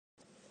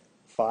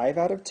5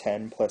 out of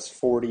 10 plus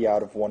 40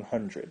 out of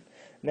 100.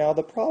 Now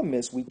the problem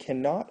is we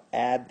cannot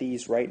add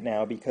these right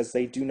now because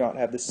they do not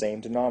have the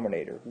same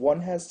denominator.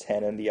 One has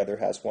 10 and the other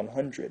has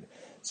 100.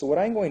 So what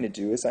I'm going to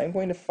do is I'm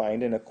going to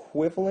find an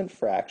equivalent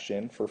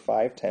fraction for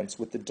 5/10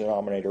 with the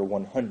denominator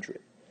 100.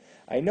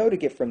 I know to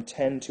get from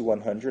 10 to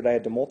 100 I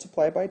had to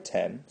multiply by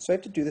 10, so I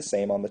have to do the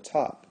same on the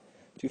top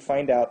to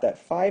find out that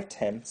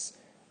 5/10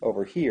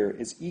 over here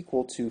is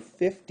equal to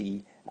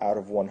 50 out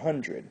of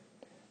 100.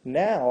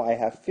 Now I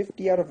have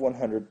 50 out of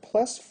 100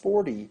 plus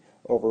 40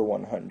 over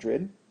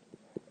 100,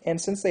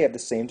 and since they have the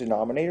same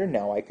denominator,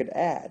 now I could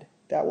add.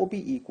 That will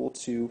be equal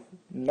to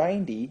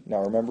 90.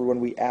 Now remember,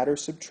 when we add or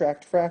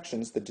subtract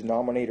fractions, the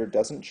denominator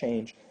doesn't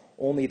change,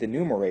 only the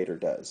numerator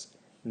does.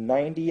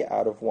 90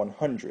 out of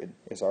 100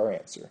 is our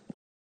answer.